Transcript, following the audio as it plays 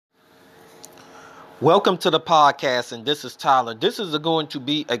Welcome to the podcast, and this is Tyler. This is going to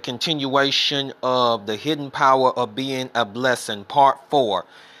be a continuation of the hidden power of being a blessing, part 4.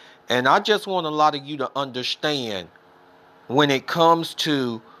 And I just want a lot of you to understand when it comes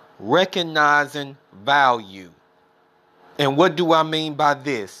to recognizing value. And what do I mean by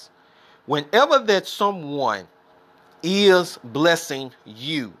this? Whenever that someone is blessing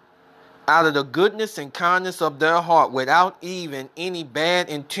you out of the goodness and kindness of their heart without even any bad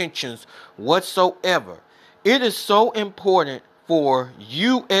intentions whatsoever, it is so important for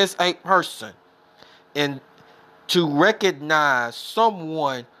you as a person and to recognize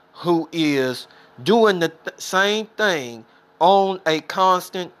someone who is doing the same thing on a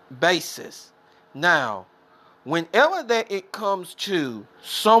constant basis. Now, whenever that it comes to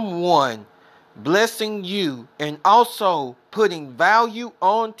someone blessing you and also putting value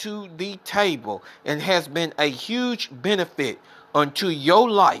onto the table and has been a huge benefit unto your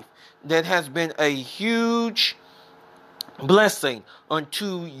life, that has been a huge blessing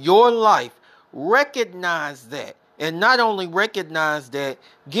unto your life, recognize that. And not only recognize that,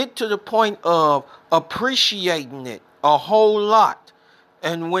 get to the point of appreciating it a whole lot.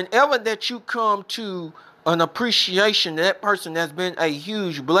 And whenever that you come to an appreciation that person has been a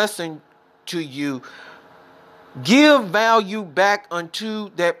huge blessing to you, give value back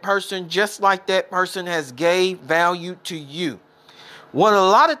unto that person just like that person has gave value to you. Well, a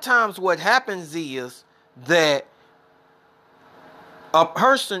lot of times what happens is that a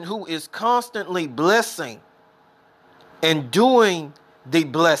person who is constantly blessing and doing the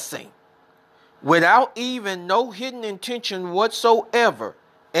blessing without even no hidden intention whatsoever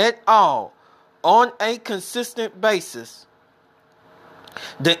at all on a consistent basis,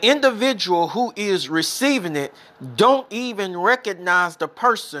 the individual who is receiving it don't even recognize the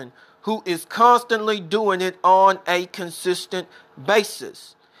person who is constantly doing it on a consistent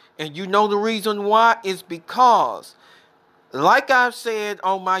basis. And you know the reason why is because, like I've said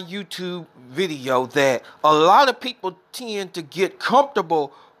on my YouTube video, that a lot of people tend to get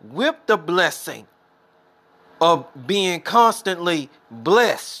comfortable with the blessing of being constantly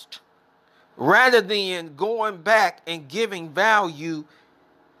blessed rather than going back and giving value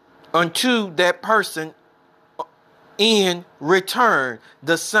unto that person in return,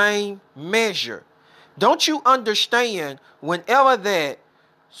 the same measure. Don't you understand, whenever that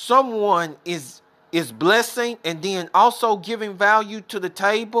someone is blessing and then also giving value to the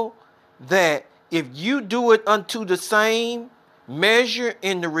table, that if you do it unto the same measure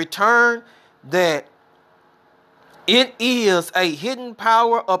in the return, that it is a hidden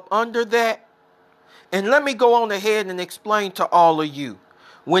power up under that? And let me go on ahead and explain to all of you.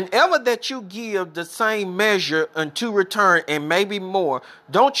 Whenever that you give the same measure unto return and maybe more,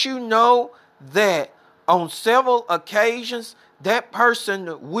 don't you know that on several occasions that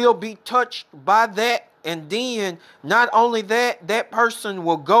person will be touched by that? And then not only that, that person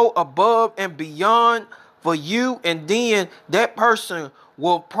will go above and beyond for you. And then that person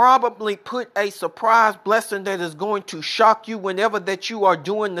will probably put a surprise blessing that is going to shock you whenever that you are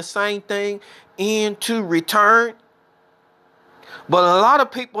doing the same thing into return. But a lot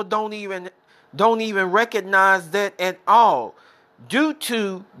of people don't even recognize that at all, due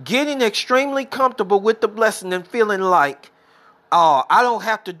to getting extremely comfortable with the blessing and feeling like, oh, I don't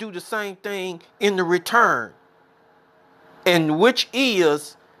have to do the same thing in the return, and which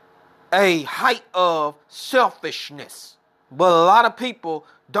is a height of selfishness. But a lot of people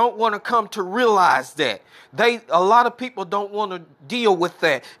don't want to come to realize that. A lot of people don't want to deal with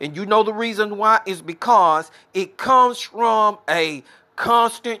that. And you know the reason why is because it comes from a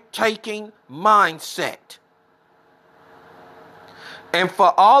constant taking mindset. And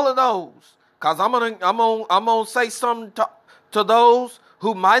for all of those, because I'm gonna say something to those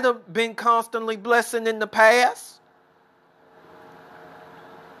who might have been constantly blessing in the past,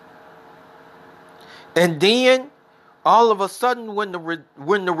 and then all of a sudden, when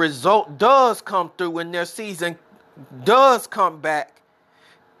the result does come through, when their season does come back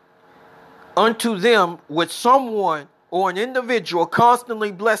unto them with someone or an individual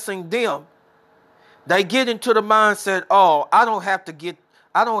constantly blessing them, they get into the mindset, oh, I don't have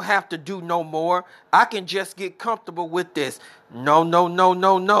to do no more. I can just get comfortable with this.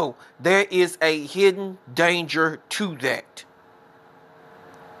 No. There is a hidden danger to that.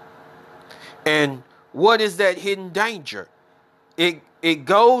 And what is that hidden danger? It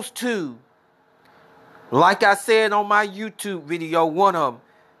goes to, like I said on my YouTube video, one of them,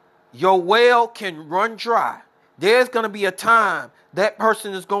 your well can run dry. There's going to be a time that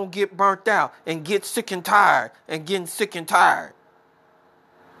person is going to get burnt out and get sick and tired and getting sick and tired.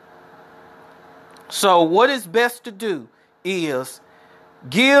 So what is best to do is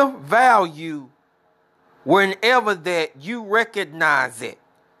give value whenever that you recognize it.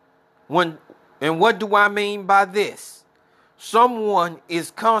 And what do I mean by this? Someone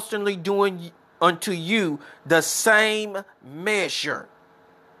is constantly doing unto you the same measure.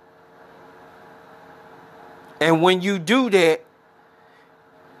 And when you do that,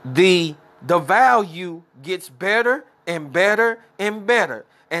 the value gets better and better and better.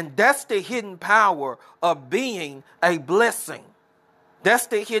 And that's the hidden power of being a blessing. That's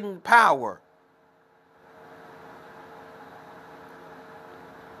the hidden power.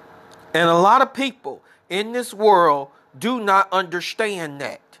 And a lot of people in this world do not understand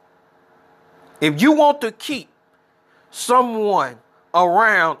that. If you want to keep someone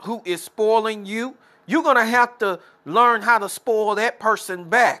around who is spoiling you, you're going to have to learn how to spoil that person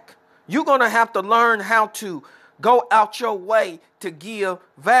back. You're going to have to learn how to go out your way to give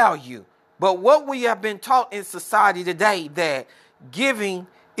value. But what we have been taught in society today, that giving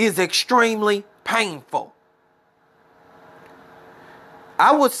is extremely painful.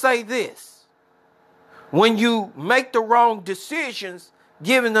 I would say this: when you make the wrong decisions,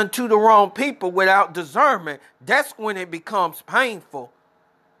 giving them to the wrong people without discernment, that's when it becomes painful.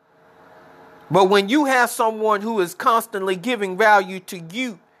 But when you have someone who is constantly giving value to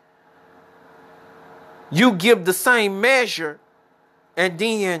you, you give the same measure, and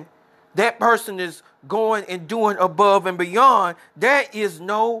then that person is going and doing above and beyond, there is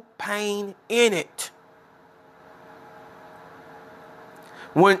no pain in it.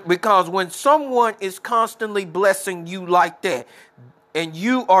 Because when someone is constantly blessing you like that, and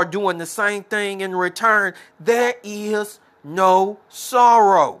you are doing the same thing in return, there is no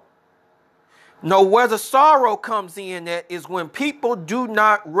sorrow. No, where the sorrow comes in at is when people do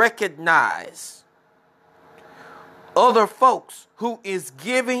not recognize other folks who is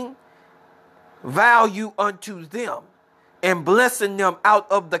giving value unto them and blessing them out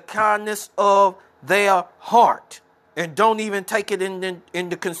of the kindness of their heart, and don't even take it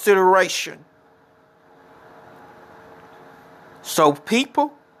into consideration. So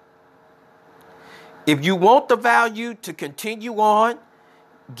people, if you want the value to continue on,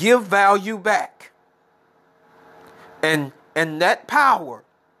 give value back. And that power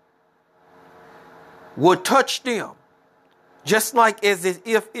will touch them just like as if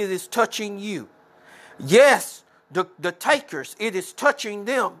it is touching you. Yes, the takers, it is touching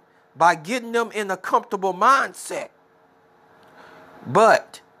them by getting them in a comfortable mindset.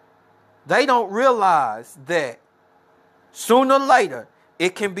 But they don't realize that sooner or later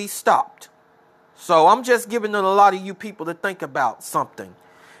it can be stopped. So I'm just giving a lot of you people to think about something.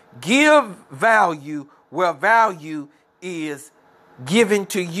 Give value where value is given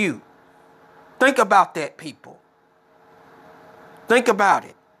to you. Think about that, people. Think about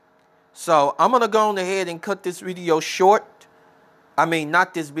it. So I'm going to go on ahead and cut this video short. I mean,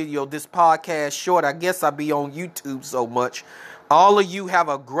 not this video, this podcast short. I guess I'll be on YouTube so much. All of you have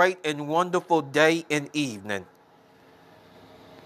a great and wonderful day and evening.